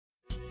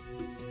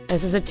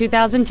This is a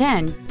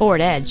 2010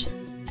 Ford Edge.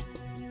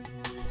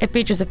 It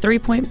features a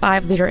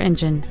 3.5-liter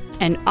engine,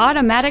 an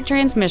automatic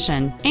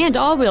transmission, and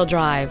all-wheel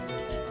drive.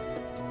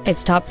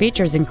 Its top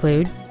features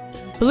include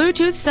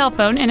Bluetooth cell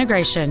phone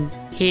integration,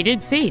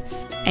 heated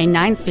seats, a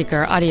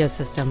 9-speaker audio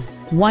system,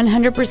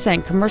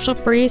 100%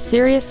 commercial-free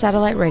Sirius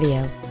satellite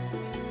radio,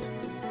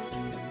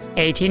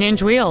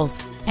 18-inch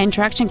wheels, and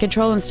traction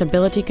control and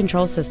stability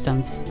control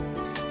systems.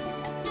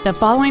 The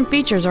following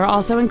features are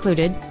also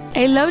included: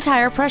 a low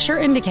tire pressure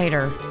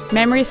indicator,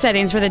 memory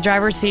settings for the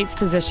driver's seat's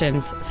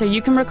positions so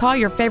you can recall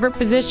your favorite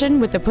position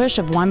with the push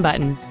of one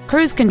button,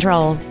 cruise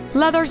control,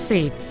 leather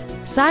seats,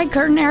 side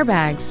curtain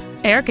airbags,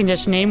 air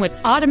conditioning with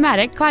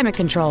automatic climate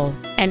control,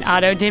 an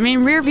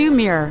auto-dimming rear-view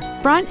mirror,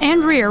 front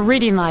and rear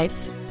reading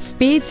lights,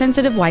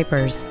 speed-sensitive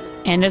wipers,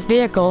 and this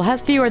vehicle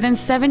has fewer than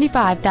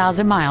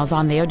 75,000 miles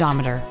on the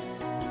odometer.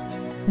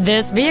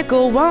 This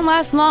vehicle won't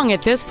last long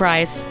at this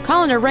price.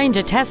 Call and arrange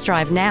a test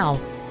drive now.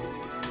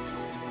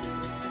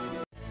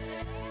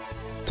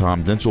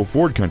 Tom Denchel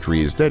Ford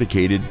Country is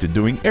dedicated to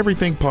doing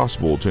everything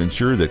possible to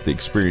ensure that the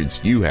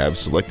experience you have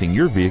selecting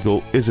your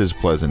vehicle is as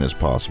pleasant as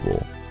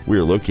possible. We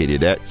are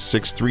located at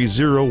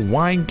 630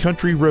 Wine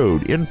Country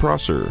Road in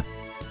Prosser.